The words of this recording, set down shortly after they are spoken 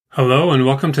Hello and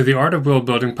welcome to the Art of World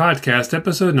Building podcast,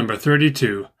 episode number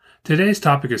 32. Today's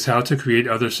topic is how to create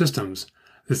other systems.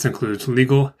 This includes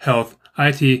legal, health,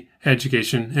 IT,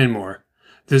 education, and more.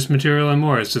 This material and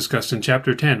more is discussed in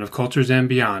Chapter 10 of Cultures and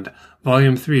Beyond,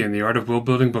 Volume 3 in the Art of World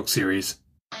Building book series.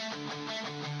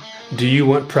 Do you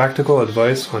want practical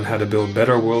advice on how to build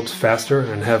better worlds faster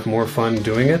and have more fun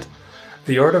doing it?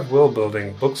 The Art of World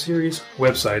Building book series,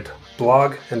 website,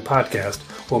 blog, and podcast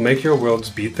will make your worlds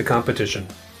beat the competition.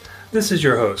 This is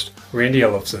your host, Randy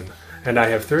Ellefson, and I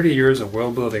have 30 years of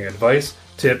world-building advice,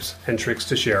 tips, and tricks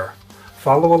to share.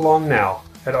 Follow along now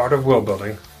at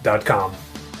artofworldbuilding.com.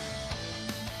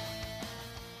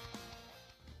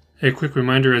 A quick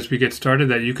reminder as we get started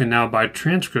that you can now buy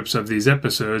transcripts of these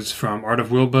episodes from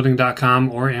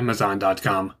artofworldbuilding.com or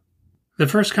amazon.com. The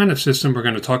first kind of system we're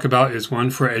going to talk about is one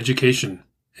for education.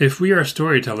 If we are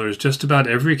storytellers, just about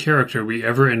every character we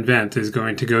ever invent is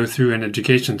going to go through an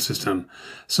education system.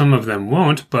 Some of them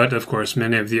won't, but of course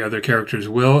many of the other characters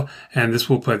will, and this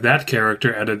will put that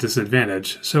character at a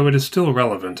disadvantage, so it is still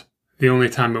relevant. The only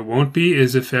time it won't be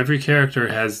is if every character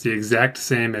has the exact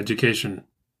same education.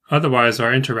 Otherwise,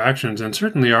 our interactions and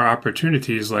certainly our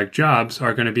opportunities like jobs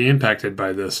are going to be impacted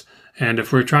by this, and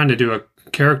if we're trying to do a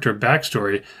character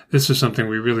backstory, this is something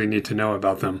we really need to know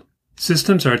about them.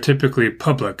 Systems are typically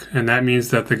public, and that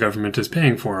means that the government is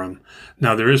paying for them.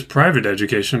 Now, there is private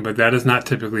education, but that is not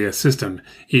typically a system.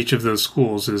 Each of those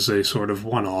schools is a sort of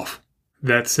one-off.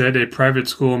 That said, a private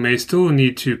school may still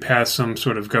need to pass some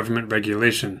sort of government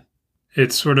regulation.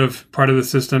 It's sort of part of the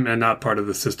system and not part of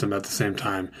the system at the same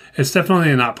time. It's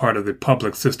definitely not part of the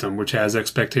public system, which has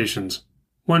expectations.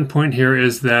 One point here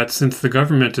is that since the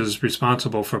government is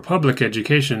responsible for public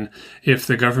education, if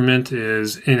the government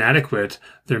is inadequate,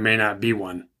 there may not be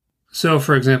one. So,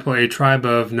 for example, a tribe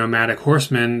of nomadic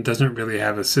horsemen doesn't really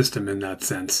have a system in that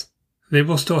sense. They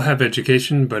will still have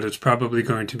education, but it's probably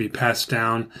going to be passed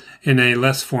down in a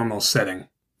less formal setting.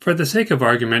 For the sake of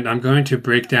argument, I'm going to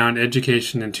break down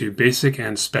education into basic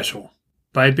and special.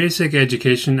 By basic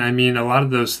education, I mean a lot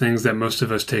of those things that most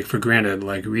of us take for granted,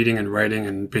 like reading and writing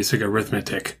and basic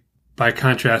arithmetic. By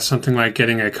contrast, something like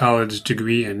getting a college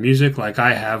degree in music like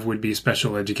I have would be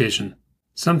special education.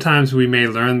 Sometimes we may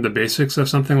learn the basics of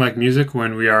something like music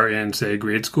when we are in, say,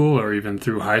 grade school or even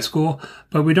through high school,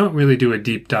 but we don't really do a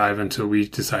deep dive until we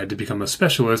decide to become a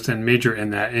specialist and major in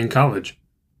that in college.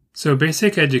 So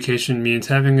basic education means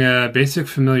having a basic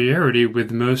familiarity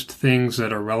with most things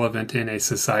that are relevant in a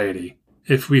society.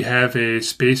 If we have a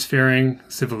spacefaring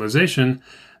civilization,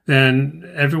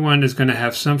 then everyone is going to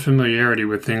have some familiarity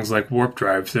with things like warp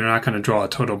drives. They're not going to draw a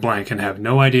total blank and have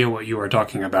no idea what you are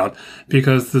talking about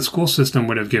because the school system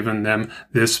would have given them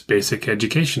this basic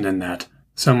education in that.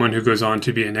 Someone who goes on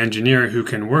to be an engineer who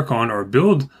can work on or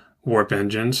build warp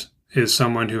engines is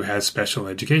someone who has special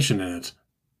education in it.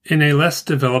 In a less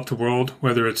developed world,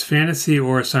 whether it's fantasy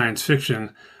or science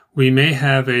fiction, we may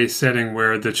have a setting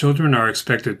where the children are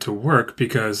expected to work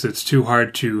because it's too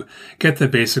hard to get the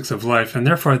basics of life, and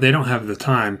therefore they don't have the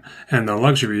time and the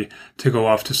luxury to go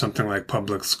off to something like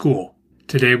public school.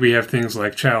 Today we have things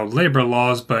like child labor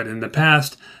laws, but in the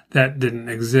past that didn't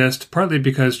exist, partly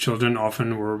because children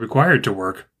often were required to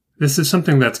work. This is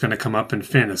something that's going to come up in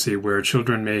fantasy, where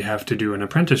children may have to do an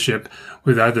apprenticeship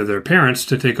with either their parents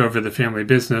to take over the family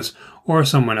business or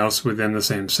someone else within the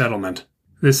same settlement.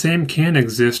 The same can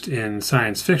exist in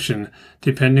science fiction,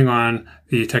 depending on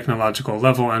the technological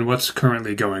level and what's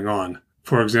currently going on.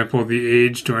 For example, the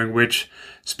age during which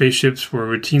spaceships were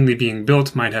routinely being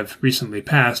built might have recently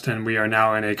passed, and we are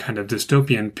now in a kind of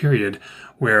dystopian period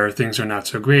where things are not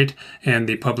so great, and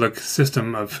the public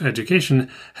system of education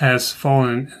has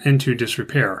fallen into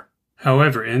disrepair.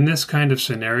 However, in this kind of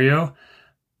scenario,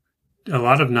 a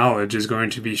lot of knowledge is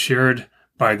going to be shared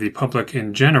by the public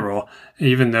in general,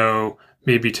 even though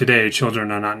maybe today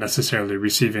children are not necessarily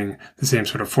receiving the same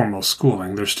sort of formal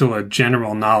schooling. There's still a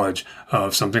general knowledge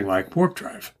of something like warp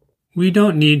drive. We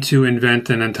don't need to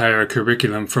invent an entire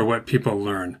curriculum for what people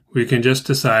learn. We can just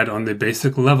decide on the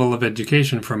basic level of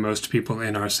education for most people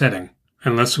in our setting.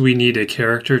 Unless we need a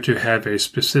character to have a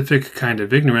specific kind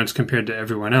of ignorance compared to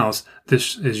everyone else,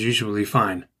 this is usually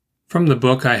fine. From the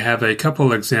book, I have a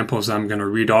couple examples I'm going to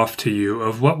read off to you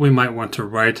of what we might want to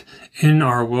write in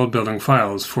our world-building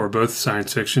files for both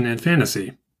science fiction and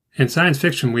fantasy. In science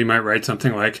fiction, we might write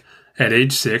something like, at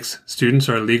age 6, students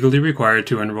are legally required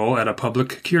to enroll at a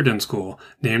public Kierden school,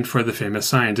 named for the famous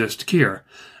scientist Kier,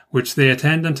 which they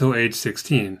attend until age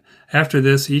 16. After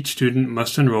this, each student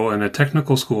must enroll in a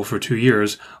technical school for 2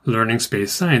 years, learning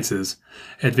space sciences.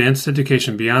 Advanced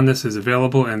education beyond this is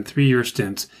available in 3-year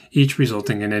stints, each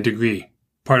resulting in a degree.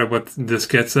 Part of what this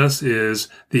gets us is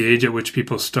the age at which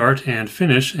people start and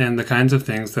finish and the kinds of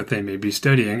things that they may be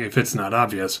studying if it's not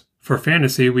obvious. For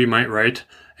fantasy, we might write,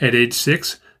 at age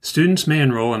 6, students may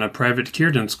enroll in a private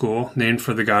Círdan school named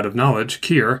for the god of knowledge,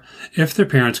 Cir, if their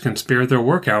parents can spare their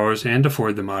work hours and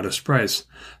afford the modest price.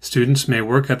 Students may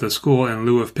work at the school in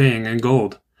lieu of paying in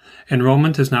gold.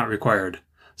 Enrollment is not required.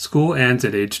 School ends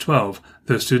at age 12,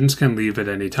 though students can leave at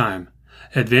any time.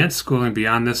 Advanced schooling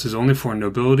beyond this is only for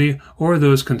nobility or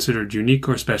those considered unique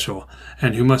or special,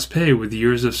 and who must pay with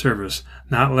years of service,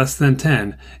 not less than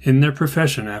 10, in their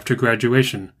profession after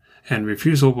graduation, and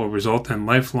refusal will result in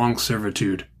lifelong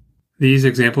servitude. These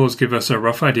examples give us a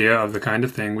rough idea of the kind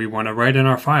of thing we want to write in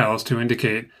our files to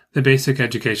indicate the basic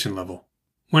education level.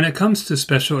 When it comes to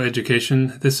special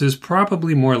education, this is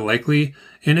probably more likely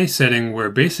in a setting where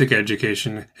basic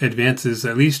education advances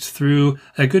at least through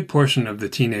a good portion of the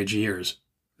teenage years.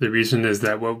 The reason is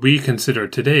that what we consider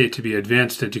today to be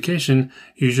advanced education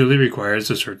usually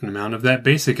requires a certain amount of that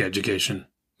basic education.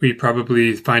 We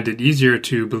probably find it easier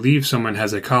to believe someone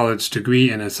has a college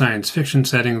degree in a science fiction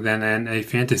setting than in a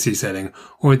fantasy setting,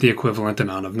 or the equivalent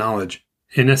amount of knowledge.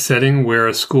 In a setting where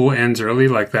a school ends early,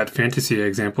 like that fantasy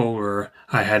example where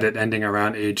I had it ending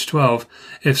around age 12,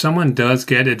 if someone does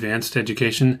get advanced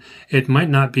education, it might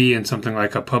not be in something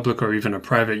like a public or even a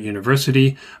private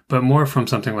university, but more from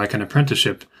something like an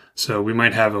apprenticeship. So we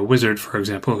might have a wizard, for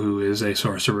example, who is a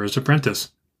sorcerer's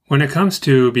apprentice. When it comes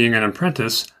to being an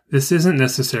apprentice, this isn't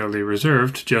necessarily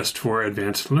reserved just for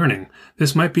advanced learning.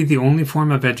 This might be the only form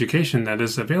of education that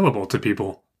is available to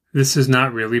people. This is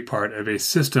not really part of a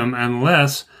system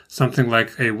unless something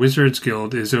like a wizard's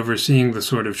guild is overseeing the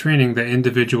sort of training that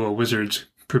individual wizards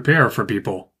prepare for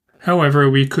people. However,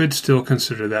 we could still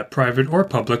consider that private or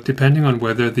public depending on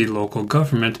whether the local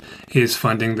government is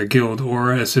funding the guild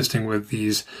or assisting with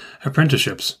these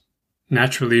apprenticeships.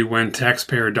 Naturally, when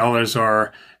taxpayer dollars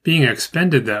are being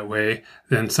expended that way,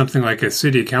 then something like a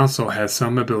city council has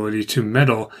some ability to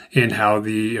meddle in how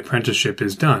the apprenticeship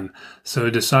is done. So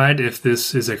decide if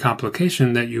this is a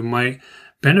complication that you might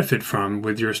benefit from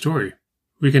with your story.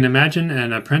 We can imagine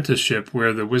an apprenticeship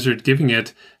where the wizard giving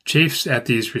it chafes at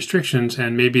these restrictions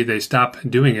and maybe they stop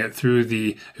doing it through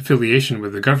the affiliation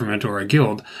with the government or a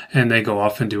guild and they go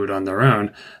off and do it on their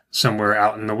own, somewhere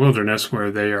out in the wilderness where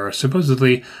they are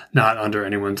supposedly not under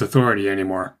anyone's authority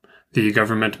anymore. The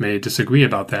government may disagree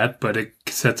about that, but it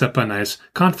sets up a nice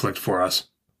conflict for us.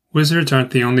 Wizards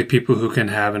aren't the only people who can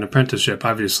have an apprenticeship,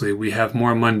 obviously. We have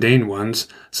more mundane ones,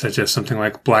 such as something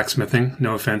like blacksmithing,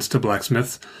 no offense to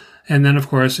blacksmiths. And then, of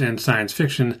course, in science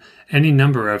fiction, any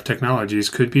number of technologies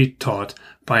could be taught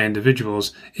by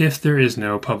individuals if there is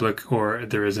no public or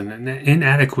there is an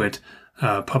inadequate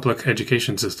public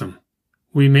education system.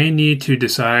 We may need to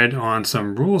decide on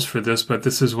some rules for this, but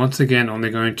this is once again only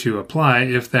going to apply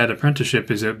if that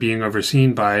apprenticeship is being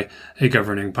overseen by a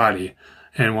governing body.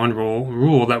 And one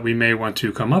rule that we may want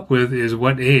to come up with is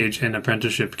what age an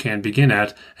apprenticeship can begin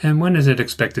at and when is it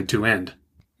expected to end.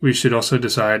 We should also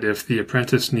decide if the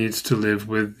apprentice needs to live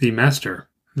with the master.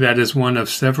 That is one of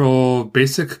several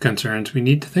basic concerns we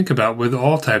need to think about with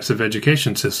all types of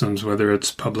education systems, whether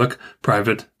it's public,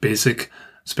 private, basic,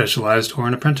 specialized, or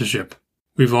an apprenticeship.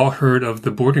 We've all heard of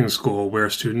the boarding school where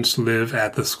students live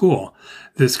at the school.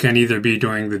 This can either be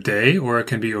during the day or it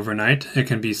can be overnight. It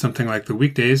can be something like the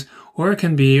weekdays or it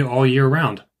can be all year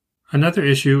round. Another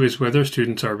issue is whether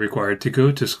students are required to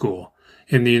go to school.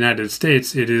 In the United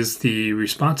States, it is the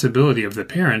responsibility of the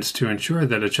parents to ensure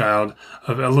that a child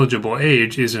of eligible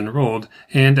age is enrolled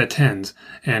and attends,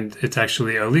 and it's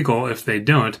actually illegal if they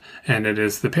don't, and it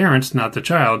is the parents, not the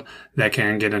child, that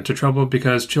can get into trouble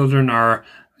because children are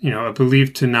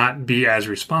believed to not be as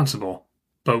responsible.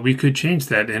 But we could change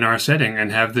that in our setting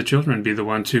and have the children be the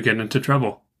ones who get into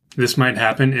trouble. This might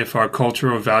happen if our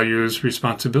culture values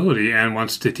responsibility and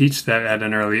wants to teach that at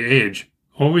an early age.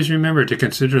 Always remember to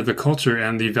consider the culture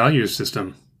and the value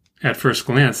system. At first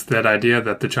glance, that idea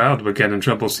that the child would get in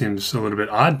trouble seems a little bit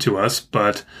odd to us,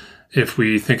 but if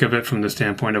we think of it from the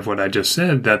standpoint of what I just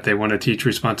said, that they want to teach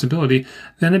responsibility,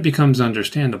 then it becomes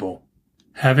understandable.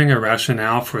 Having a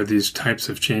rationale for these types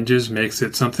of changes makes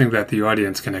it something that the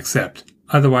audience can accept.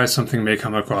 Otherwise, something may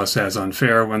come across as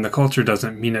unfair when the culture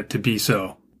doesn't mean it to be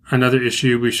so. Another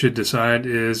issue we should decide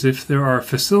is if there are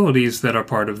facilities that are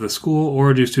part of the school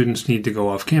or do students need to go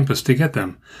off campus to get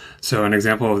them. So an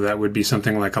example of that would be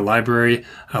something like a library,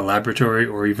 a laboratory,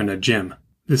 or even a gym.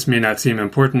 This may not seem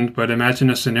important, but imagine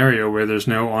a scenario where there's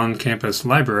no on-campus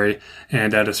library,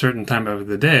 and at a certain time of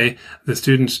the day, the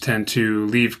students tend to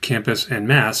leave campus en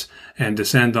masse and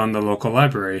descend on the local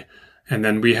library. And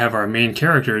then we have our main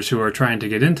characters who are trying to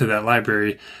get into that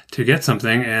library to get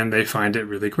something, and they find it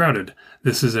really crowded.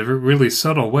 This is a really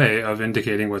subtle way of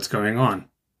indicating what's going on.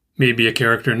 Maybe a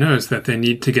character knows that they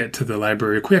need to get to the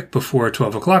library quick before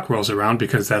 12 o'clock rolls around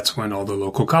because that's when all the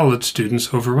local college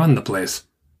students overrun the place.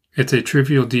 It's a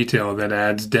trivial detail that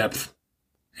adds depth.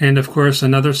 And of course,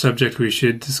 another subject we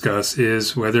should discuss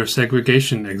is whether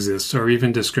segregation exists or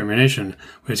even discrimination,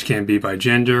 which can be by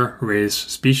gender, race,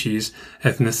 species,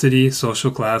 ethnicity, social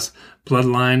class,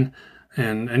 bloodline,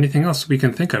 and anything else we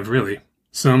can think of, really.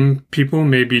 Some people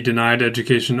may be denied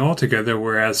education altogether,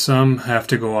 whereas some have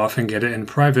to go off and get it in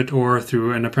private or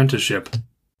through an apprenticeship.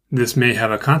 This may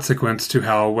have a consequence to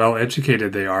how well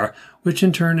educated they are, which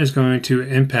in turn is going to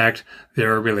impact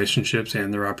their relationships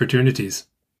and their opportunities.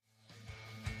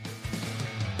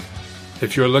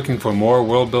 If you're looking for more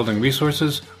world-building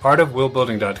resources,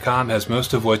 artofworldbuilding.com has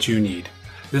most of what you need.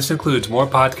 This includes more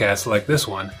podcasts like this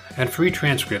one, and free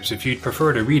transcripts if you'd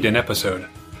prefer to read an episode.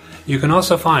 You can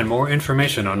also find more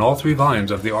information on all 3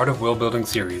 volumes of the Art of World Building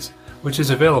series, which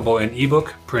is available in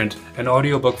ebook, print, and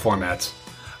audiobook formats.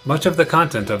 Much of the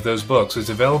content of those books is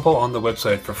available on the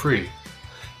website for free.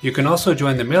 You can also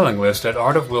join the mailing list at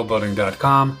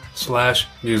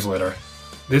artofworldbuilding.com/newsletter.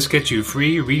 This gets you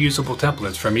free, reusable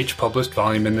templates from each published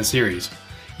volume in the series.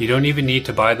 You don't even need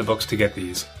to buy the books to get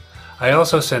these. I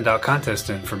also send out contest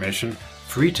information,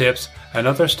 free tips, and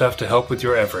other stuff to help with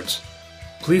your efforts.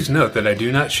 Please note that I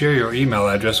do not share your email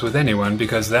address with anyone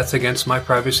because that's against my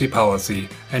privacy policy,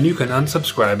 and you can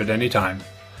unsubscribe at any time.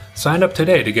 Sign up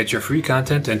today to get your free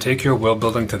content and take your world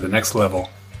building to the next level.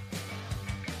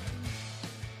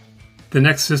 The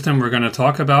next system we're going to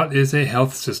talk about is a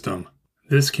health system.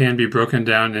 This can be broken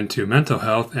down into mental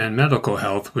health and medical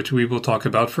health, which we will talk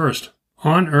about first.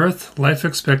 On Earth, life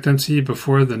expectancy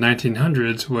before the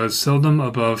 1900s was seldom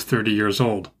above 30 years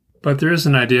old. But there is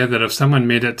an idea that if someone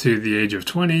made it to the age of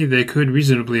 20, they could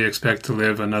reasonably expect to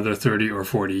live another 30 or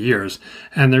 40 years.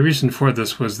 And the reason for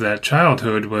this was that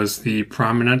childhood was the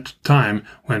prominent time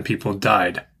when people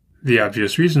died. The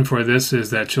obvious reason for this is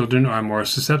that children are more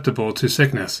susceptible to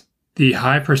sickness. The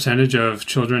high percentage of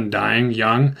children dying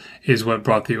young is what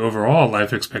brought the overall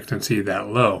life expectancy that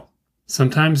low.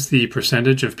 Sometimes the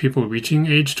percentage of people reaching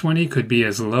age 20 could be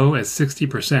as low as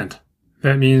 60%.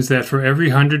 That means that for every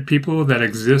 100 people that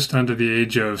exist under the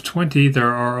age of 20,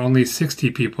 there are only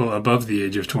 60 people above the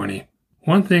age of 20.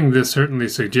 One thing this certainly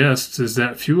suggests is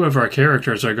that few of our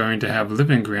characters are going to have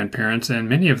living grandparents, and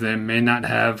many of them may not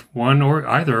have one or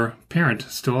either parent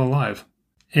still alive.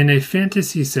 In a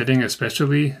fantasy setting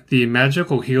especially, the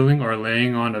magical healing or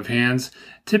laying on of hands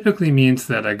typically means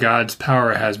that a god's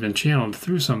power has been channeled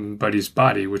through somebody's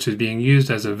body, which is being used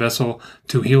as a vessel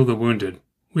to heal the wounded.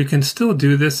 We can still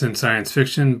do this in science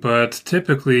fiction, but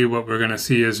typically what we're going to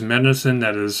see is medicine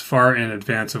that is far in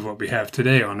advance of what we have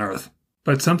today on Earth.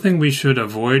 But something we should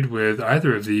avoid with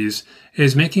either of these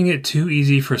is making it too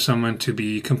easy for someone to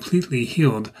be completely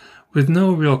healed with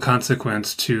no real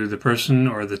consequence to the person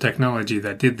or the technology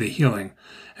that did the healing.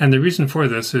 And the reason for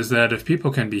this is that if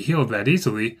people can be healed that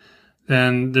easily,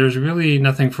 then there's really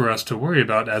nothing for us to worry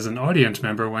about as an audience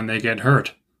member when they get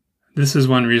hurt. This is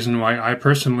one reason why I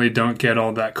personally don't get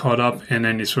all that caught up in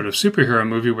any sort of superhero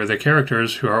movie where the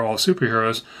characters, who are all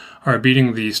superheroes, are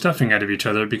beating the stuffing out of each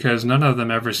other, because none of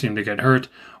them ever seem to get hurt,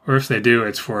 or if they do,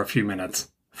 it's for a few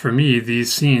minutes. For me,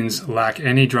 these scenes lack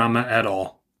any drama at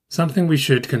all. Something we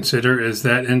should consider is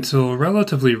that until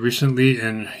relatively recently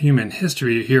in human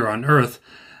history here on Earth,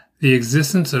 the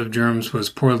existence of germs was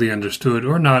poorly understood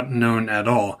or not known at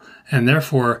all, and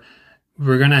therefore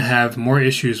we're going to have more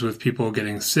issues with people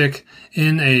getting sick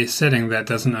in a setting that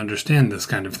doesn't understand this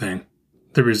kind of thing.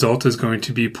 The result is going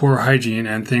to be poor hygiene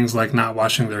and things like not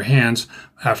washing their hands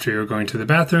after you're going to the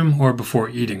bathroom or before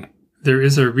eating. There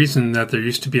is a reason that there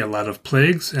used to be a lot of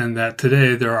plagues and that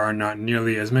today there are not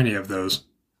nearly as many of those.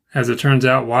 As it turns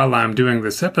out, while I'm doing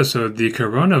this episode, the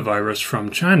coronavirus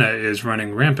from China is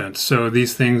running rampant, so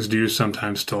these things do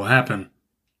sometimes still happen.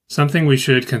 Something we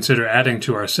should consider adding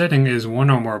to our setting is one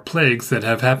or more plagues that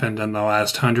have happened in the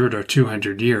last 100 or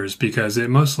 200 years, because it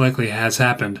most likely has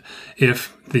happened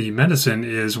if the medicine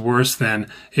is worse than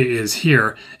it is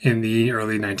here in the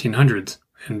early 1900s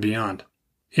and beyond.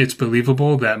 It's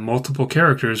believable that multiple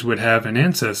characters would have an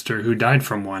ancestor who died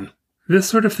from one. This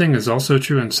sort of thing is also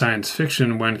true in science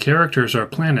fiction when characters are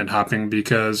planet hopping,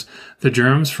 because the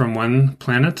germs from one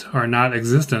planet are not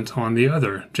existent on the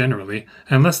other, generally,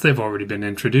 unless they've already been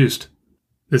introduced.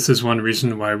 This is one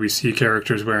reason why we see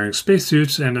characters wearing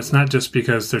spacesuits, and it's not just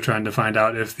because they're trying to find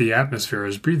out if the atmosphere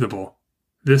is breathable.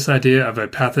 This idea of a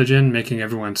pathogen making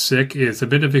everyone sick is a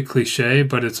bit of a cliche,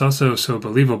 but it's also so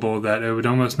believable that it would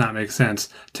almost not make sense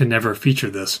to never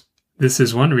feature this. This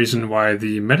is one reason why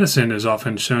the medicine is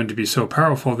often shown to be so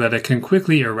powerful that it can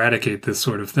quickly eradicate this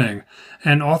sort of thing.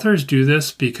 And authors do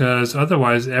this because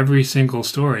otherwise every single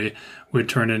story would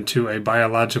turn into a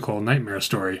biological nightmare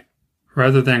story.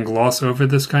 Rather than gloss over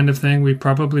this kind of thing, we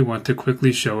probably want to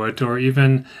quickly show it, or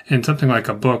even in something like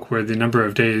a book where the number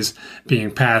of days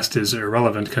being passed is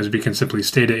irrelevant because we can simply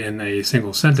state it in a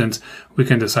single sentence, we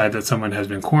can decide that someone has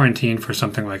been quarantined for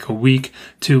something like a week,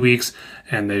 2 weeks,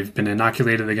 and they've been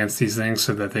inoculated against these things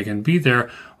so that they can be there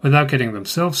without getting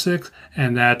themselves sick,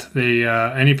 and that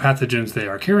any pathogens they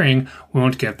are carrying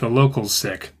won't get the locals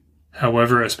sick.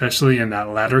 However, especially in that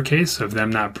latter case of them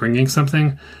not bringing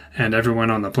something and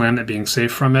everyone on the planet being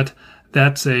safe from it,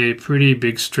 that's a pretty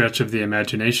big stretch of the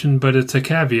imagination, but it's a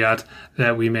caveat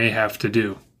that we may have to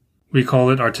do. We call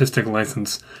it artistic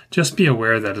license. Just be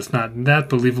aware that it's not that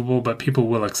believable, but people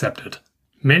will accept it.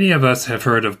 Many of us have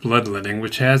heard of bloodletting,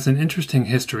 which has an interesting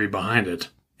history behind it.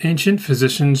 Ancient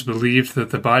physicians believed that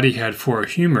the body had 4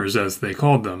 humors, as they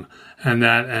called them, and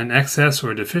that an excess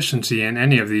or deficiency in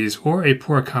any of these, or a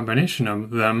poor combination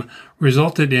of them,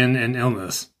 resulted in an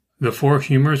illness. The 4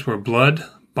 humors were blood,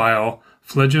 bile,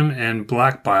 phlegm, and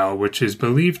black bile, which is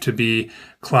believed to be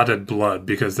clotted blood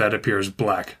because that appears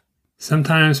black.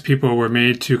 Sometimes people were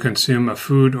made to consume a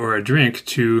food or a drink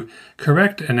to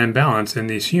correct an imbalance in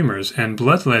these humors, and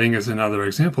bloodletting is another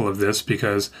example of this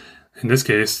because in this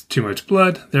case, too much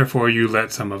blood, therefore you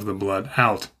let some of the blood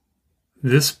out.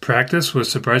 This practice was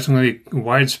surprisingly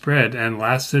widespread and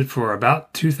lasted for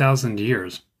about 2,000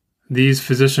 years. These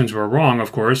physicians were wrong,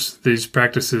 of course. These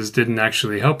practices didn't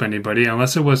actually help anybody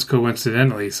unless it was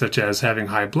coincidentally, such as having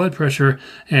high blood pressure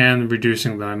and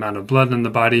reducing the amount of blood in the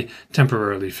body,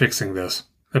 temporarily fixing this.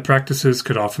 The practices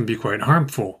could often be quite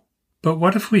harmful. But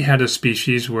what if we had a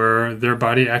species where their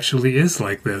body actually is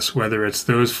like this, whether it's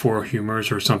those 4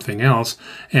 humors or something else,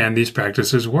 and these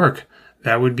practices work?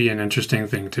 That would be an interesting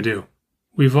thing to do.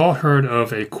 We've all heard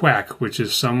of a quack, which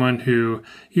is someone who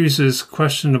uses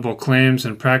questionable claims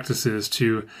and practices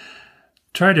to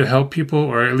try to help people,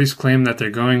 or at least claim that they're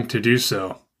going to do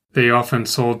so. They often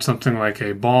sold something like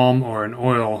a balm or an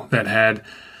oil that had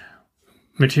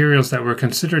materials that were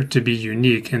considered to be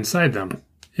unique inside them.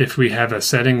 If we have a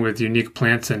setting with unique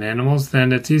plants and animals,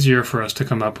 then it's easier for us to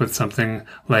come up with something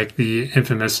like the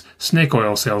infamous snake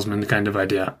oil salesman kind of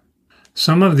idea.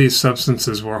 Some of these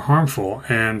substances were harmful,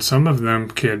 and some of them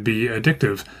could be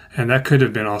addictive, and that could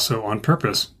have been also on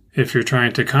purpose. If you're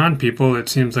trying to con people, it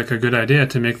seems like a good idea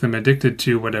to make them addicted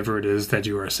to whatever it is that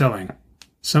you are selling.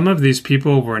 Some of these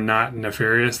people were not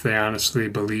nefarious. They honestly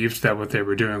believed that what they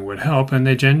were doing would help, and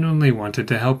they genuinely wanted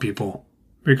to help people.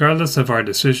 Regardless of our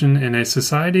decision, in a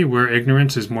society where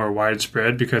ignorance is more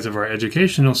widespread because of our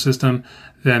educational system,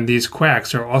 then these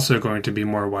quacks are also going to be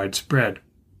more widespread.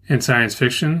 In science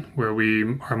fiction, where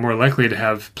we are more likely to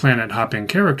have planet-hopping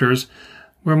characters,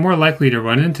 we're more likely to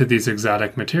run into these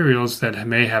exotic materials that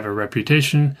may have a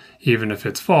reputation, even if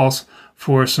it's false,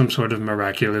 for some sort of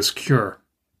miraculous cure.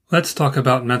 Let's talk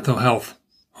about mental health.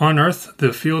 On Earth,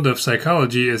 the field of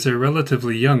psychology is a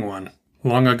relatively young one.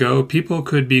 Long ago, people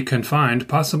could be confined,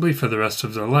 possibly for the rest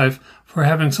of their life, for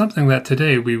having something that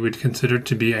today we would consider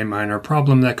to be a minor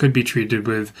problem that could be treated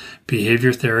with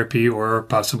behavior therapy or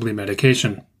possibly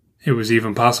medication. It was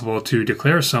even possible to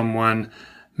declare someone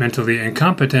mentally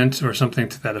incompetent or something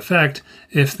to that effect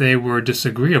if they were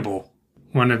disagreeable.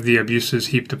 One of the abuses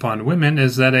heaped upon women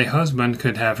is that a husband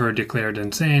could have her declared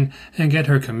insane and get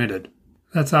her committed.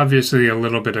 That's obviously a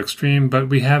little bit extreme, but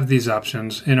we have these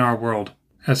options in our world.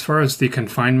 As far as the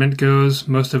confinement goes,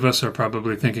 most of us are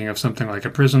probably thinking of something like a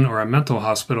prison or a mental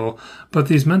hospital, but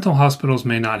these mental hospitals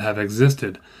may not have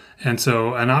existed. And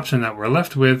so an option that we're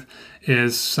left with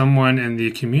is someone in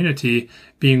the community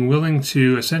being willing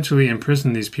to essentially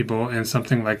imprison these people in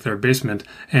something like their basement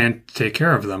and take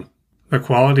care of them. The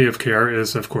quality of care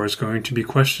is, of course, going to be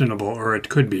questionable, or it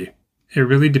could be. It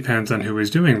really depends on who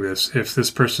is doing this. If this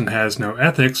person has no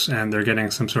ethics and they're getting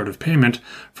some sort of payment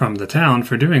from the town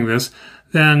for doing this,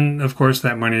 then, of course,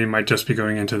 that money might just be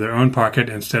going into their own pocket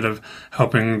instead of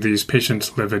helping these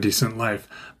patients live a decent life.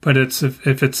 But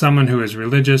if it's someone who is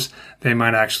religious, they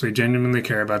might actually genuinely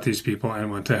care about these people and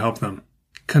want to help them.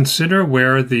 Consider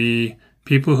where the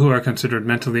people who are considered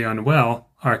mentally unwell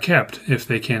are kept if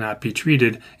they cannot be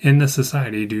treated in the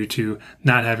society due to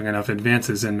not having enough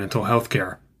advances in mental health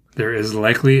care. There is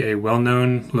likely a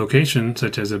well-known location,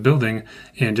 such as a building,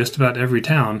 in just about every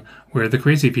town where the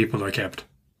crazy people are kept.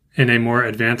 In a more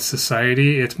advanced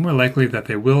society, it's more likely that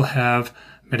they will have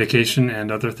medication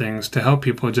and other things to help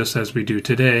people just as we do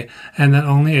today, and that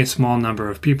only a small number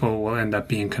of people will end up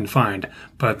being confined,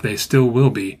 but they still will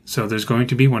be, so there's going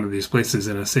to be one of these places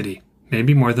in a city,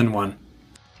 maybe more than one.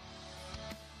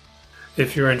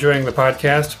 If you're enjoying the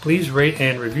podcast, please rate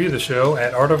and review the show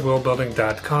at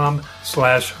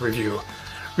artofwillbuilding.com/review.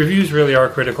 Reviews really are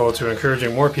critical to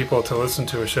encouraging more people to listen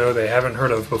to a show they haven't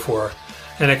heard of before,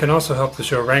 and it can also help the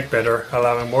show rank better,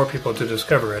 allowing more people to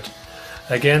discover it.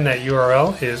 Again, that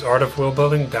URL is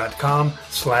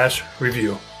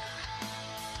artofwillbuilding.com/review.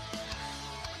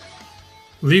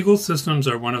 Legal systems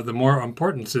are one of the more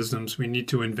important systems we need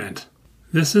to invent.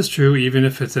 This is true even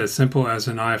if it's as simple as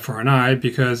an eye for an eye,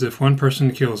 because if one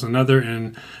person kills another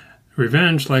in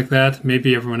revenge like that,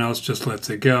 maybe everyone else just lets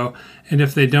it go, and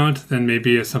if they don't, then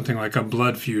maybe something like a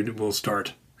blood feud will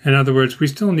start. In other words, we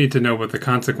still need to know what the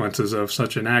consequences of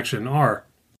such an action are.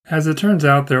 As it turns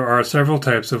out, there are several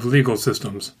types of legal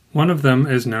systems. One of them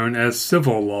is known as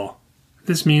civil law.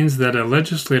 This means that a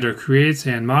legislator creates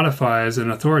and modifies an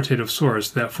authoritative source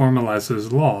that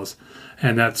formalizes laws,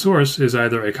 and that source is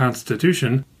either a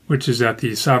constitution, which is at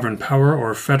the sovereign power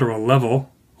or federal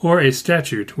level, or a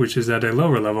statute, which is at a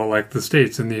lower level like the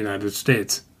states in the United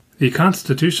States. The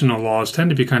constitutional laws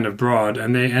tend to be kind of broad,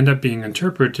 and they end up being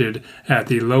interpreted at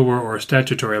the lower or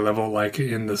statutory level like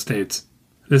in the states.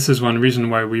 This is one reason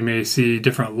why we may see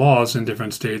different laws in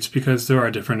different states, because there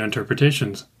are different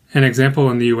interpretations. An example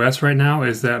in the US right now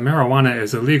is that marijuana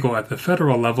is illegal at the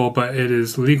federal level, but it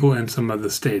is legal in some of the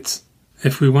states.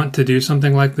 If we want to do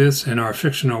something like this in our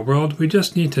fictional world, we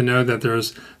just need to know that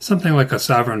there's something like a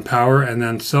sovereign power and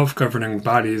then self-governing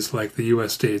bodies like the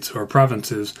US states or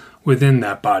provinces within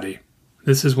that body.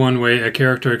 This is one way a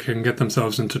character can get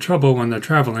themselves into trouble when they're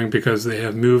traveling because they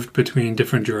have moved between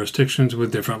different jurisdictions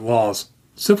with different laws.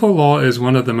 Civil law is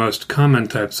one of the most common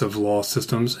types of law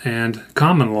systems, and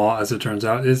common law, as it turns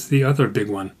out, is the other big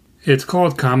one. It's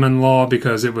called common law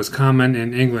because it was common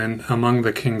in England among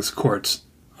the king's courts.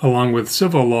 Along with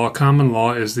civil law, common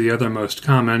law is the other most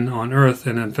common on Earth,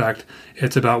 and in fact,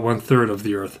 it's about 1/3 of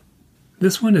the Earth.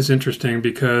 This one is interesting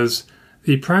because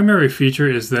the primary feature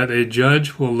is that a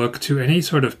judge will look to any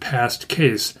sort of past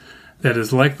case that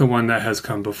is like the one that has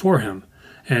come before him.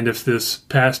 And if this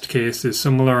past case is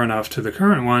similar enough to the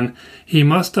current one, he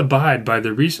must abide by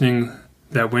the reasoning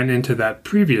that went into that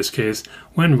previous case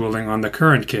when ruling on the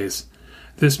current case.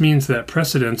 This means that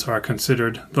precedents are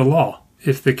considered the law.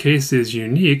 If the case is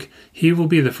unique, he will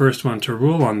be the first one to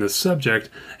rule on this subject,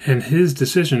 and his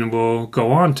decision will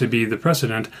go on to be the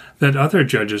precedent that other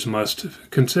judges must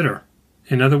consider.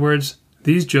 In other words,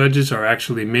 these judges are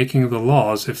actually making the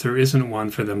laws if there isn't one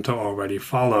for them to already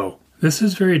follow. This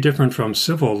is very different from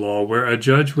civil law, where a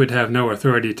judge would have no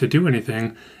authority to do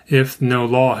anything if no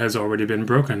law has already been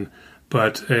broken.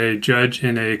 But a judge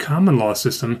in a common law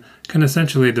system can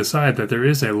essentially decide that there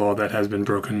is a law that has been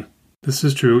broken. This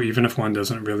is true even if one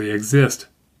doesn't really exist.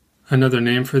 Another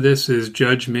name for this is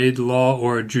judge-made law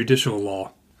or judicial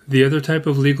law. The other type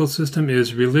of legal system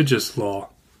is religious law.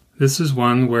 This is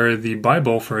one where the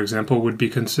Bible, for example, would be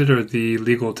considered the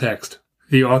legal text.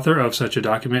 The author of such a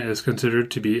document is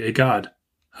considered to be a god.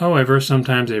 However,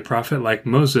 sometimes a prophet like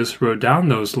Moses wrote down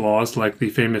those laws like the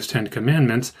famous Ten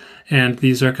Commandments, and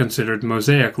these are considered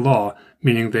Mosaic law,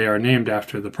 meaning they are named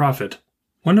after the prophet.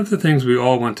 One of the things we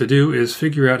all want to do is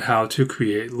figure out how to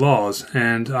create laws,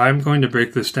 and I'm going to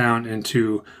break this down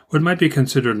into what might be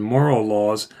considered moral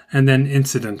laws and then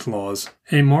incident laws.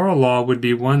 A moral law would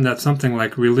be one that something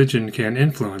like religion can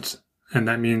influence, and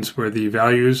that means where the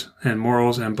values and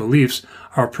morals and beliefs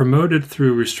are promoted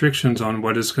through restrictions on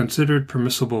what is considered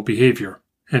permissible behavior.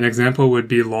 An example would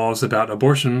be laws about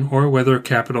abortion or whether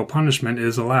capital punishment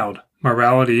is allowed.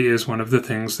 Morality is one of the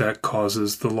things that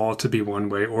causes the law to be one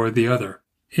way or the other.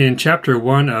 In Chapter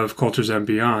 1 of Cultures and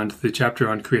Beyond, the chapter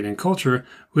on creating culture,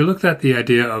 we looked at the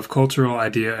idea of cultural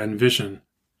idea and vision.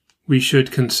 We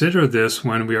should consider this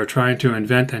when we are trying to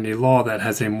invent any law that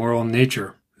has a moral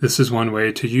nature. This is one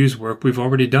way to use work we've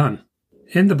already done.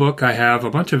 In the book, I have a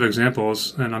bunch of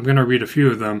examples, and I'm going to read a few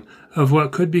of them, of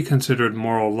what could be considered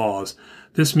moral laws.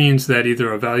 This means that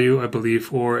either a value, a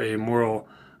belief, or a moral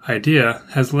idea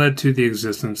has led to the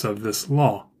existence of this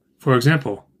law. For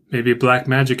example, maybe black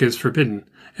magic is forbidden,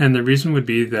 and the reason would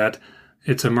be that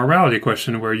it's a morality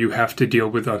question where you have to deal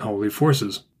with unholy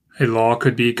forces. A law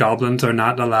could be goblins are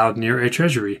not allowed near a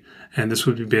treasury, and this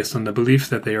would be based on the belief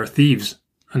that they are thieves.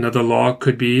 Another law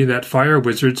could be that fire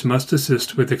wizards must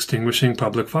assist with extinguishing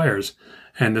public fires,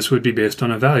 and this would be based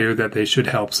on a value that they should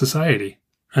help society.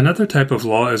 Another type of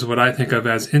law is what I think of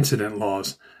as incident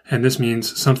laws, and this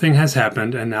means something has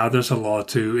happened and now there's a law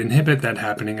to inhibit that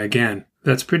happening again.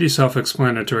 That's pretty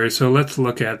self-explanatory, so let's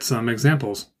look at some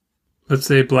examples. Let's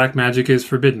say black magic is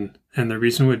forbidden, and the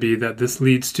reason would be that this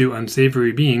leads to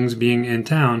unsavory beings being in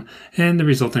town and the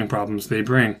resulting problems they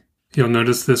bring. You'll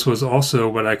notice this was also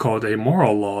what I called a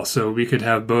moral law, so we could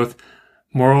have both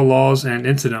moral laws and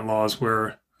incident laws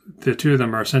where the two of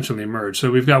them are essentially merged. So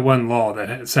we've got one law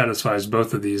that satisfies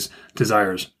both of these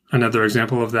desires. Another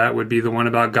example of that would be the one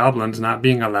about goblins not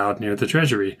being allowed near the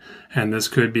treasury, and this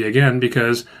could be again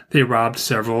because they robbed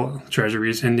several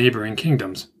treasuries in neighboring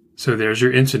kingdoms. So there's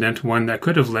your incident, one that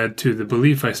could have led to the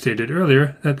belief I stated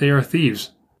earlier that they are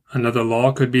thieves. Another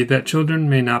law could be that children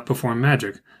may not perform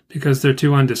magic because they're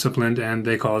too undisciplined and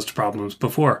they caused problems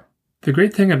before. The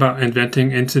great thing about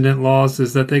inventing incident laws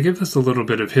is that they give us a little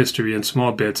bit of history in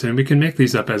small bits, and we can make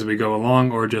these up as we go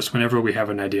along or just whenever we have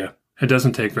an idea. It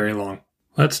doesn't take very long.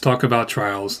 Let's talk about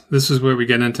trials. This is where we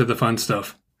get into the fun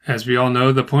stuff. As we all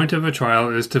know, the point of a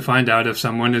trial is to find out if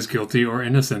someone is guilty or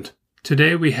innocent.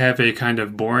 Today we have a kind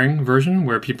of boring version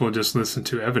where people just listen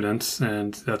to evidence,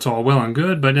 and that's all well and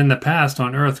good, but in the past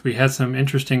on Earth we had some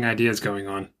interesting ideas going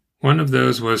on. One of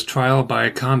those was trial by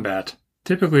combat.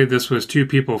 Typically this was two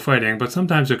people fighting, but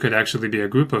sometimes it could actually be a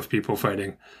group of people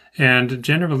fighting. And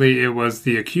generally it was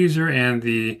the accuser and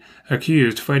the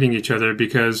accused fighting each other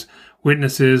because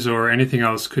witnesses or anything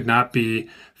else could not be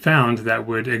found that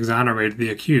would exonerate the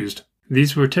accused.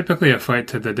 These were typically a fight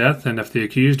to the death, and if the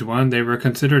accused won, they were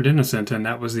considered innocent, and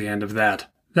that was the end of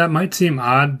that. That might seem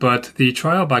odd, but the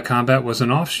trial by combat was an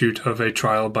offshoot of a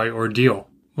trial by ordeal.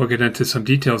 We'll get into some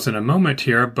details in a moment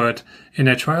here, but in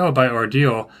a trial by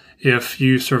ordeal, if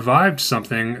you survived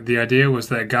something, the idea was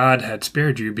that God had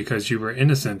spared you because you were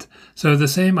innocent. So the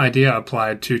same idea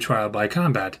applied to trial by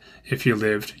combat. If you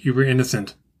lived, you were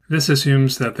innocent. This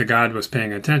assumes that the God was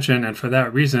paying attention, and for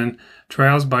that reason,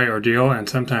 trials by ordeal, and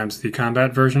sometimes the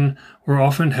combat version, were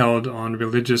often held on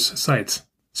religious sites.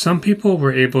 Some people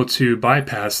were able to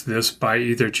bypass this by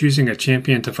either choosing a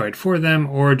champion to fight for them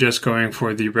or just going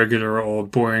for the regular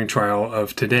old boring trial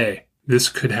of today. This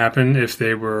could happen if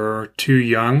they were too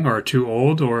young or too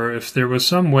old, or if there was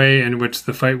some way in which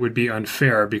the fight would be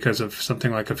unfair because of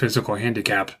something like a physical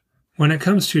handicap. When it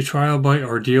comes to trial by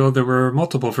ordeal, there were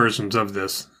multiple versions of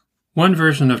this. One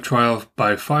version of trial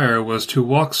by fire was to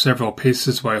walk several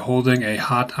paces while holding a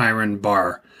hot iron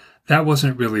bar. That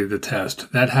wasn't really the test.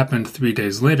 That happened 3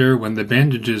 days later when the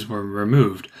bandages were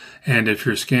removed, and if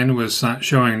your skin was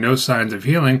showing no signs of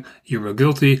healing, you were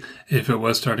guilty. If it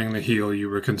was starting to heal, you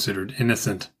were considered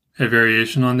innocent. A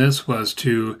variation on this was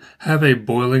to have a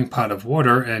boiling pot of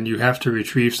water, and you have to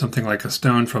retrieve something like a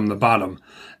stone from the bottom.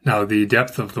 Now, the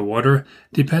depth of the water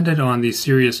depended on the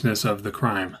seriousness of the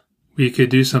crime. We could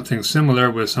do something similar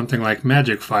with something like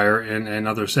magic fire in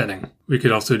another setting. We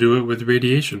could also do it with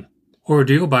radiation.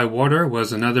 Ordeal by water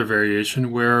was another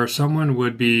variation where someone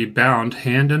would be bound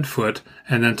hand and foot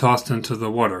and then tossed into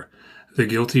the water. The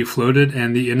guilty floated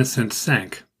and the innocent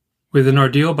sank. With an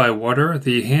ordeal by water,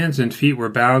 the hands and feet were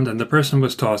bound and the person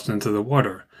was tossed into the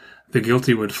water. The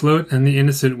guilty would float and the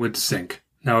innocent would sink.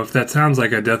 Now, if that sounds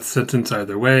like a death sentence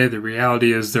either way, the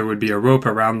reality is there would be a rope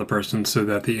around the person so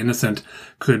that the innocent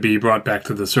could be brought back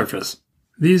to the surface.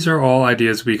 These are all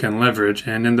ideas we can leverage,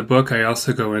 and in the book I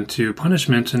also go into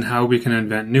punishments and how we can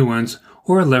invent new ones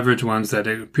or leverage ones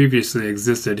that previously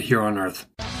existed here on Earth.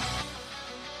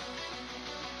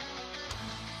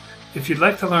 If you'd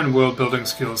like to learn world-building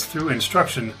skills through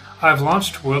instruction, I've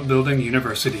launched World Building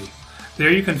University.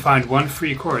 There you can find one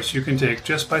free course you can take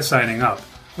just by signing up,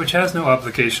 which has no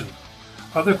obligation.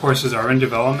 Other courses are in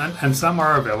development and some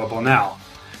are available now.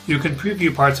 You can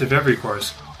preview parts of every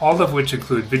course, all of which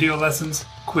include video lessons,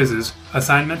 quizzes,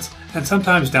 assignments, and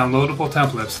sometimes downloadable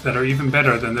templates that are even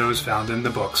better than those found in the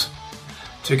books.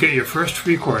 To get your first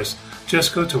free course,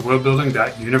 just go to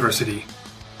worldbuilding.university.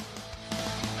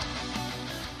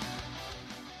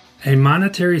 A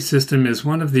monetary system is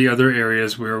one of the other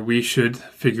areas where we should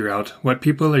figure out what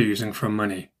people are using for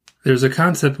money. There's a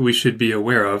concept we should be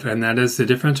aware of, and that is the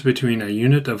difference between a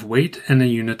unit of weight and a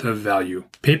unit of value.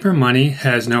 Paper money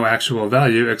has no actual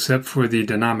value except for the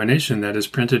denomination that is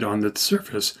printed on its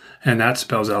surface, and that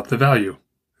spells out the value.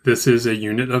 This is a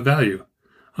unit of value.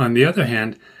 On the other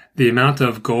hand, the amount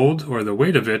of gold, or the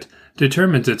weight of it,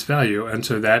 determines its value, and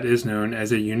so that is known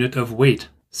as a unit of weight.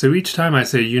 So each time I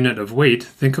say unit of weight,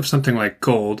 think of something like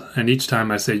gold, and each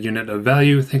time I say unit of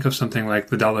value, think of something like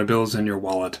the dollar bills in your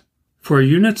wallet. For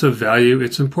units of value,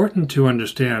 it's important to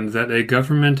understand that a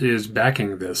government is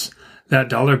backing this. That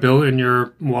dollar bill in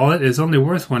your wallet is only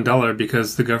worth $1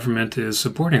 because the government is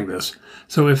supporting this.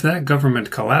 So if that government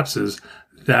collapses,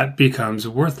 that becomes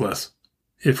worthless.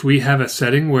 If we have a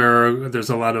setting where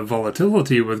there's a lot of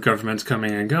volatility with governments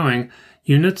coming and going,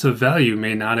 Units of value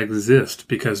may not exist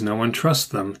because no one trusts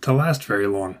them to last very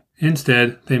long.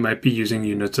 Instead, they might be using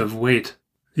units of weight.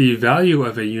 The value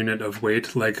of a unit of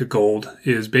weight, like gold,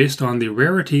 is based on the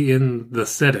rarity in the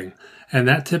setting, and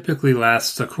that typically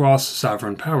lasts across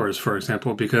sovereign powers, for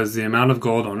example, because the amount of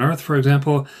gold on Earth, for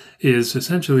example, is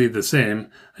essentially the same.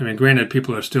 I mean, granted,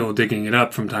 people are still digging it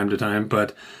up from time to time,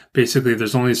 but basically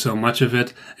there's only so much of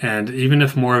it, and even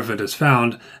if more of it is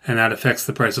found, and that affects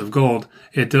the price of gold,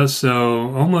 it does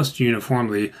so almost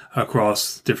uniformly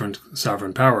across different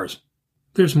sovereign powers.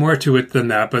 There's more to it than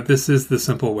that, but this is the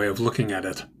simple way of looking at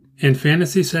it. In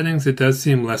fantasy settings, it does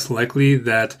seem less likely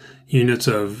that units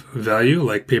of value,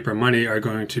 like paper money, are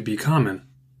going to be common.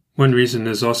 One reason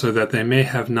is also that they may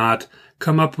have not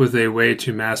come up with a way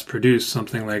to mass produce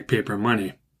something like paper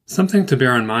money. Something to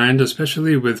bear in mind,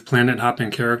 especially with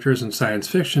planet-hopping characters in science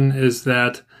fiction, is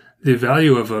that the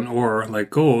value of an ore,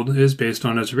 like gold, is based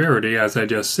on its rarity, as I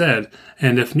just said,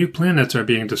 and if new planets are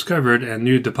being discovered and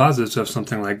new deposits of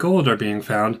something like gold are being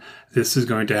found, this is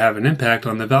going to have an impact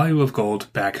on the value of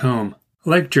gold back home.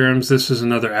 Like germs, this is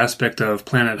another aspect of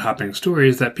planet-hopping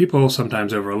stories that people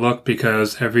sometimes overlook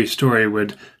because every story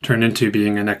would turn into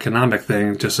being an economic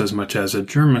thing just as much as a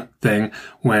germ thing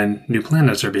when new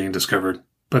planets are being discovered.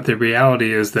 But the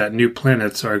reality is that new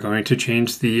planets are going to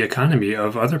change the economy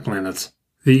of other planets.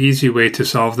 The easy way to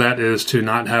solve that is to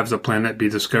not have the planet be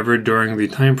discovered during the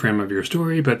time frame of your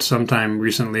story, but sometime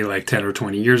recently, like 10 or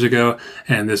 20 years ago,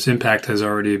 and this impact has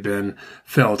already been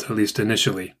felt, at least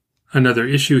initially. Another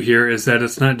issue here is that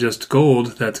it's not just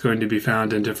gold that's going to be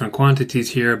found in different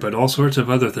quantities here, but all sorts of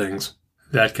other things.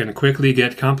 That can quickly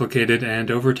get complicated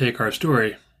and overtake our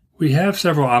story. We have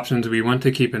several options we want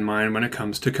to keep in mind when it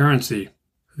comes to currency.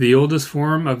 The oldest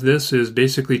form of this is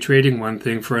basically trading one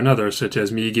thing for another, such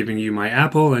as me giving you my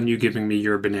apple and you giving me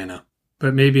your banana.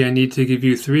 But maybe I need to give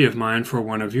you 3 of mine for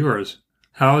 1 of yours.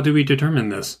 How do we determine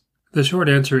this? The short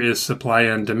answer is supply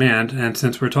and demand, and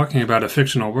since we're talking about a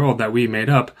fictional world that we made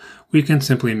up, we can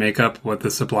simply make up what the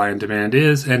supply and demand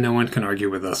is, and no one can argue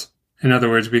with us. In other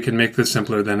words, we can make this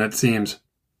simpler than it seems.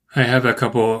 I have a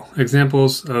couple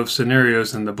examples of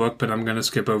scenarios in the book, but I'm going to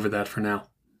skip over that for now.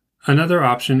 Another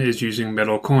option is using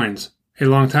metal coins. A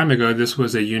long time ago, this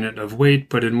was a unit of weight,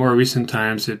 but in more recent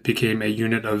times, it became a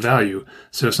unit of value.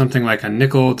 So something like a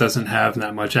nickel doesn't have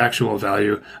that much actual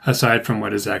value, aside from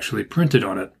what is actually printed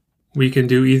on it. We can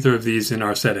do either of these in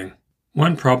our setting.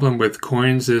 One problem with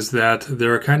coins is that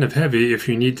they're kind of heavy if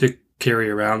you need to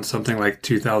carry around something like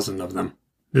 2,000 of them.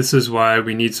 This is why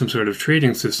we need some sort of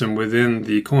trading system within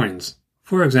the coins.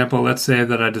 For example, let's say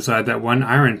that I decide that 1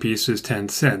 iron piece is 10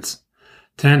 cents.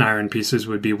 10 iron pieces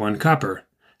would be 1 copper.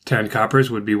 10 coppers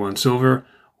would be 1 silver.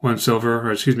 10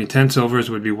 silvers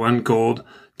would be 1 gold.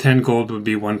 10 gold would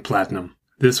be 1 platinum.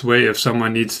 This way, if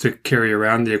someone needs to carry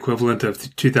around the equivalent of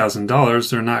 $2,000,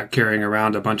 they're not carrying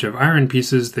around a bunch of iron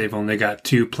pieces, they've only got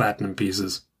 2 platinum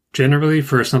pieces. Generally,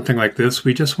 for something like this,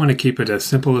 we just want to keep it as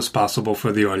simple as possible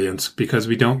for the audience, because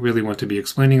we don't really want to be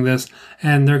explaining this,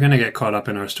 and they're going to get caught up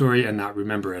in our story and not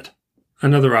remember it.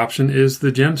 Another option is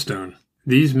the gemstone.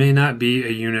 These may not be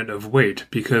a unit of weight,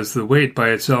 because the weight by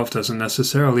itself doesn't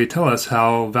necessarily tell us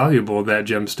how valuable that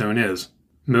gemstone is.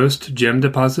 Most gem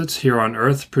deposits here on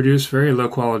Earth produce very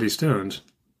low-quality stones.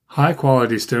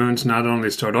 High-quality stones not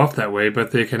only start off that way, but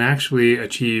they can actually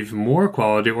achieve more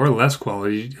quality or less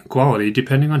quality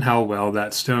depending on how well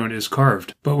that stone is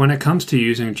carved. But when it comes to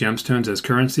using gemstones as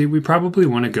currency, we probably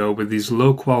want to go with these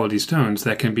low-quality stones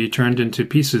that can be turned into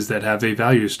pieces that have a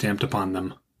value stamped upon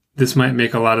them. This might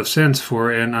make a lot of sense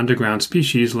for an underground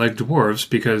species like dwarves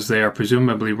because they are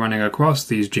presumably running across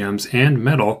these gems and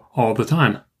metal all the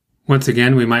time. Once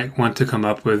again, we might want to come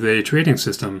up with a trading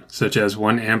system, such as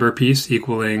 1 amber piece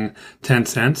equaling 10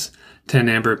 cents, 10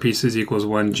 amber pieces equals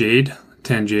 1 jade,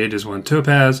 10 jade is 1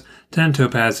 topaz, 10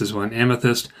 topaz is 1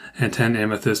 amethyst, and 10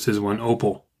 amethyst is 1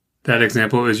 opal. That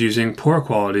example is using poor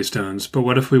quality stones, but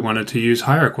what if we wanted to use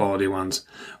higher quality ones?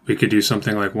 We could do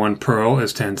something like 1 pearl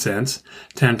is 10 cents,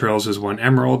 10 pearls is 1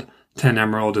 emerald, 10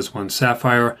 emerald is 1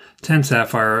 sapphire, 10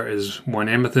 sapphire is 1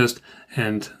 amethyst,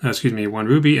 1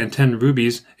 ruby, and 10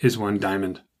 rubies is 1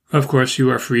 diamond. Of course,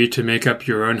 you are free to make up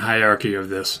your own hierarchy of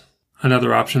this.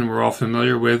 Another option we're all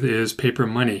familiar with is paper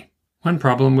money. One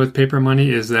problem with paper money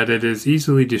is that it is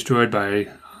easily destroyed by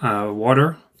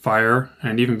water, fire,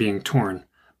 and even being torn.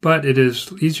 But it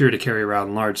is easier to carry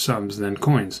around large sums than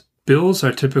coins. Bills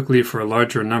are typically for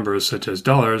larger numbers such as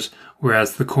dollars,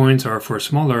 whereas the coins are for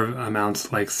smaller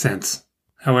amounts like cents.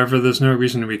 However, there's no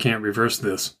reason we can't reverse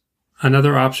this.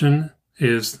 Another option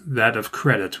is that of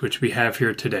credit, which we have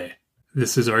here today.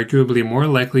 This is arguably more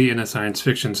likely in a science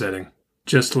fiction setting.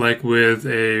 Just like with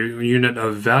a unit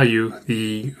of value,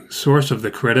 the source of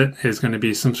the credit is going to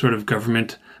be some sort of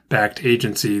government-backed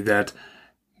agency that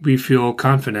we feel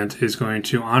confident is going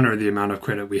to honor the amount of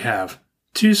credit we have.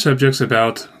 Two subjects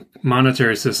about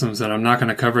monetary systems that I'm not going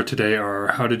to cover today are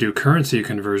how to do currency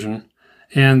conversion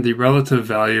and the relative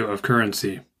value of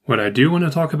currency. What I do want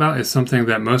to talk about is something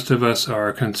that most of us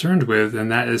are concerned with,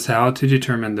 and that is how to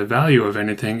determine the value of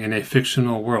anything in a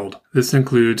fictional world. This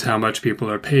includes how much people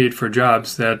are paid for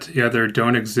jobs that either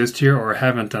don't exist here or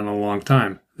haven't in a long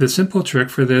time. The simple trick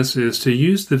for this is to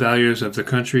use the values of the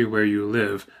country where you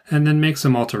live and then make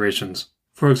some alterations.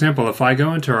 For example, if I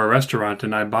go into a restaurant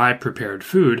and I buy prepared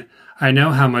food, I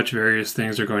know how much various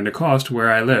things are going to cost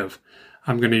where I live.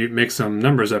 I'm going to make some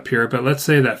numbers up here, but let's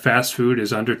say that fast food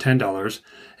is under $10,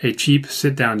 a cheap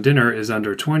sit-down dinner is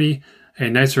under $20, a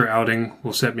nicer outing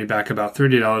will set me back about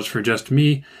 $30 for just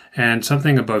me, and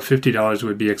something above $50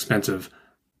 would be expensive.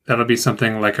 That'll be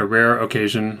something like a rare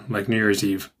occasion like New Year's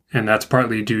Eve, and that's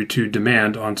partly due to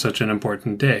demand on such an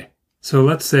important day. So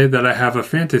let's say that I have a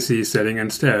fantasy setting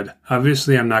instead.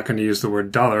 Obviously, I'm not going to use the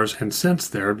word dollars and cents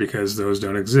there because those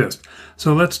don't exist.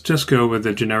 So let's just go with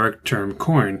the generic term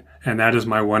coin, and that is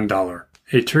my $1.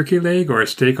 A turkey leg or a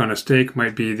steak on a steak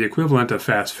might be the equivalent of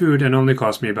fast food and only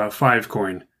cost me about 5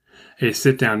 coin. A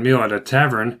sit-down meal at a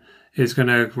tavern is going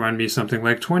to run me something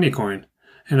like 20 coin.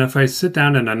 And if I sit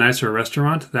down in a nicer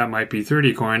restaurant, that might be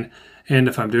 30 coin. And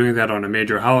if I'm doing that on a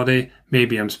major holiday,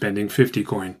 maybe I'm spending 50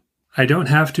 coin. I don't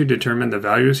have to determine the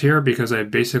values here because I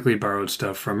basically borrowed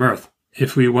stuff from Earth.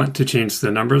 If we want to change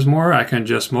the numbers more, I can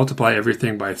just multiply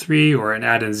everything by 3 or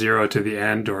add in 0 to the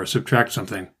end or subtract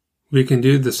something. We can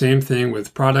do the same thing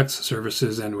with products,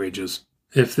 services, and wages.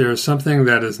 If there's something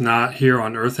that is not here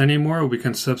on Earth anymore, we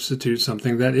can substitute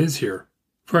something that is here.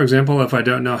 For example, if I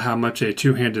don't know how much a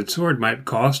two-handed sword might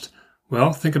cost,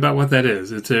 well, think about what that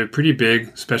is. It's a pretty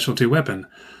big specialty weapon.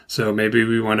 So maybe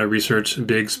we want to research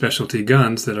big specialty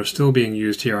guns that are still being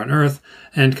used here on Earth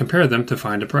and compare them to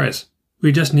find a price.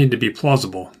 We just need to be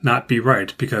plausible, not be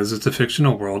right, because it's a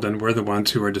fictional world and we're the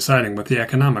ones who are deciding what the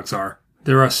economics are.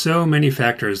 There are so many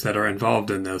factors that are involved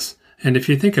in this, and if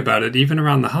you think about it, even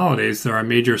around the holidays there are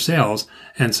major sales,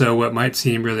 and so what might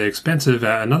seem really expensive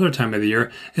at another time of the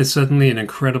year is suddenly an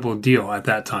incredible deal at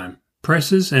that time.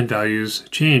 Prices and values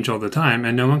change all the time,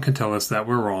 and no one can tell us that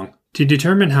we're wrong. To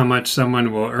determine how much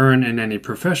someone will earn in any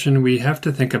profession, we have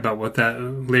to think about what that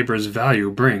labor's value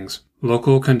brings.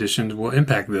 Local conditions will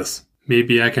impact this.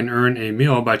 Maybe I can earn a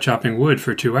meal by chopping wood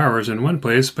for 2 hours in one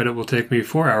place, but it will take me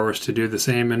 4 hours to do the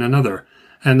same in another.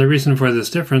 And the reason for this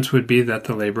difference would be that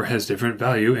the labor has different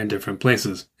value in different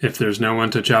places. If there's no one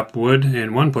to chop wood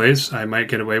in one place, I might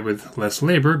get away with less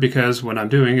labor because what I'm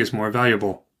doing is more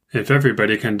valuable. If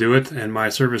everybody can do it and my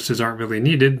services aren't really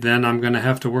needed, then I'm going to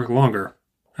have to work longer.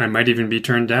 I might even be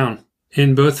turned down.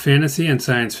 In both fantasy and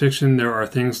science fiction, there are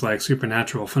things like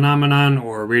supernatural phenomenon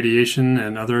or radiation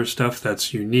and other stuff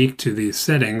that's unique to these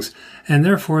settings, and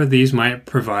therefore these might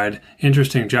provide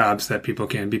interesting jobs that people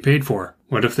can be paid for.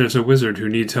 What if there's a wizard who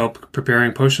needs help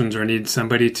preparing potions or needs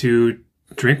somebody to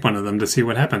drink one of them to see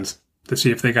what happens, to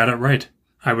see if they got it right?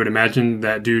 I would imagine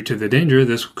that due to the danger,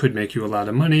 this could make you a lot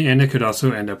of money, and it could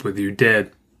also end up with you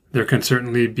dead. There can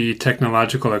certainly be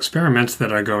technological experiments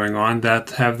that are going on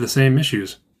that have the same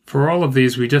issues. For all of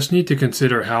these, we just need to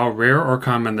consider how rare or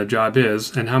common the job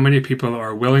is and how many people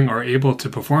are willing or able to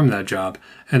perform that job,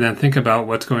 and then think about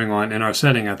what's going on in our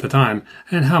setting at the time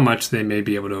and how much they may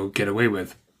be able to get away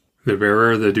with. The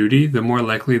rarer the duty, the more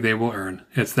likely they will earn.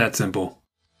 It's that simple.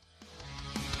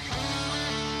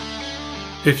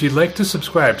 If you'd like to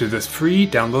subscribe to this free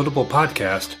downloadable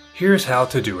podcast, here's how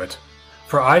to do it.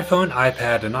 For iPhone,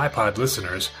 iPad, and iPod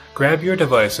listeners, grab your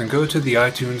device and go to the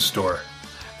iTunes Store.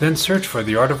 Then search for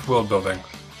The Art of World Building.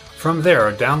 From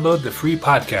there, download the free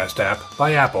podcast app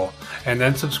by Apple, and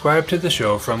then subscribe to the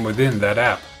show from within that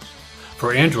app.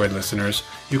 For Android listeners,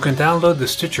 you can download the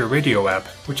Stitcher Radio app,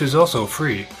 which is also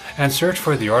free, and search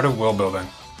for The Art of World Building.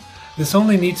 This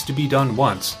only needs to be done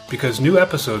once, because new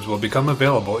episodes will become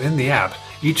available in the app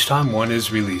each time one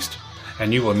is released,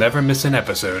 and you will never miss an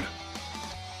episode.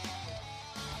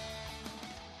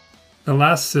 The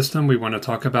last system we want to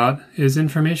talk about is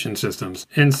information systems.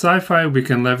 In sci-fi, we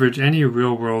can leverage any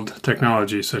real-world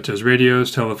technology, such as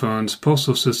radios, telephones,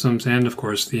 postal systems, and of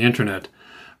course the internet.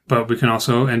 But we can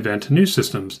also invent new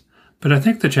systems. But I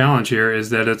think the challenge here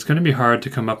is that it's going to be hard to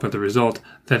come up with a result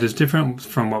that is different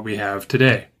from what we have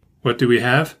today. What do we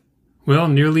have? Well,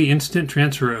 nearly instant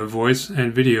transfer of voice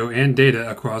and video and data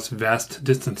across vast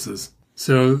distances.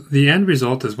 So the end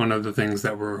result is one of the things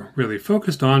that we're really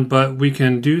focused on, but we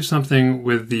can do something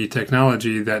with the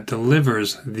technology that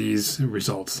delivers these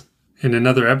results. In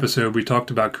another episode, we talked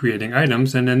about creating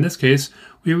items, and in this case,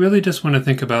 we really just want to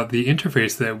think about the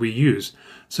interface that we use.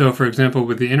 So, for example,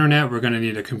 with the internet, we're going to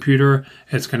need a computer.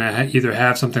 It's going to either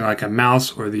have something like a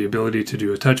mouse or the ability to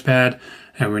do a touchpad,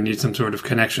 and we need some sort of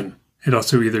connection. It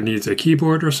also either needs a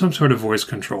keyboard or some sort of voice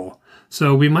control.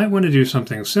 So we might want to do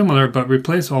something similar, but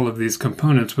replace all of these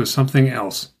components with something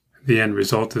else. The end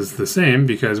result is the same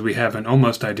because we have an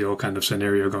almost ideal kind of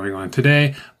scenario going on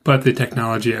today, but the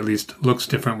technology at least looks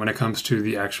different when it comes to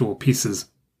the actual pieces.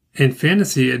 In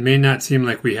fantasy, it may not seem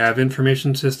like we have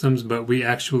information systems, but we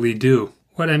actually do.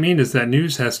 What I mean is that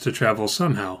news has to travel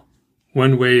somehow.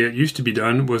 One way it used to be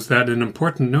done was that an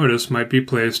important notice might be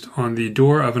placed on the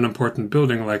door of an important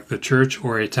building like the church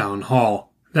or a town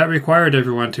hall. That required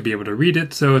everyone to be able to read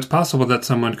it, so it's possible that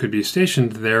someone could be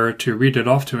stationed there to read it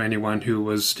off to anyone who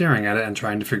was staring at it and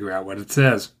trying to figure out what it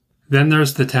says. Then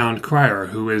there's the town crier,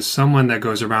 who is someone that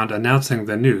goes around announcing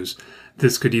the news.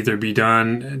 This could either be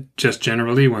done just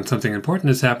generally when something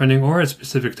important is happening or at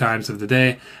specific times of the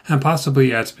day, and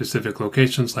possibly at specific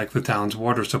locations like the town's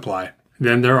water supply.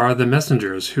 Then there are the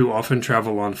messengers, who often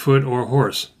travel on foot or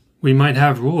horse. We might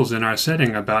have rules in our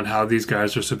setting about how these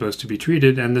guys are supposed to be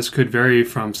treated, and this could vary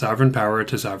from sovereign power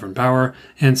to sovereign power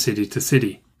and city to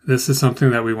city. This is something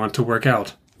that we want to work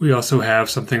out. We also have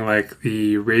something like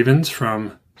the ravens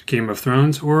from Game of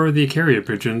Thrones or the carrier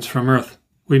pigeons from Earth.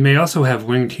 We may also have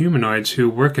winged humanoids who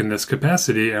work in this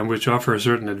capacity and which offer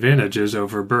certain advantages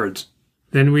over birds.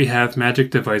 Then we have magic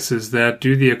devices that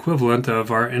do the equivalent of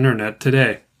our internet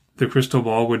today. The crystal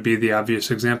ball would be the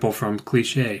obvious example from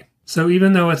Cliché. So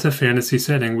even though it's a fantasy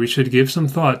setting, we should give some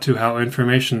thought to how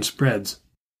information spreads.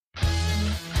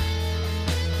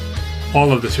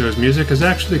 All of the show's music is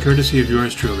actually courtesy of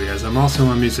yours truly, as I'm also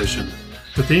a musician.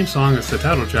 The theme song is the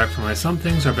title track for my Some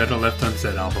Things Are Better Left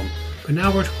Unsaid album, but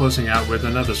now we're closing out with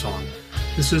another song.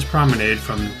 This is Promenade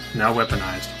from Now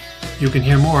Weaponized. You can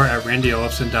hear more at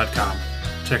randyellefson.com.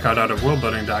 Check out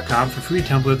artofworldbuilding.com for free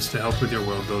templates to help with your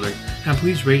world building, and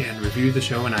please rate and review the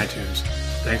show in iTunes.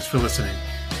 Thanks for listening.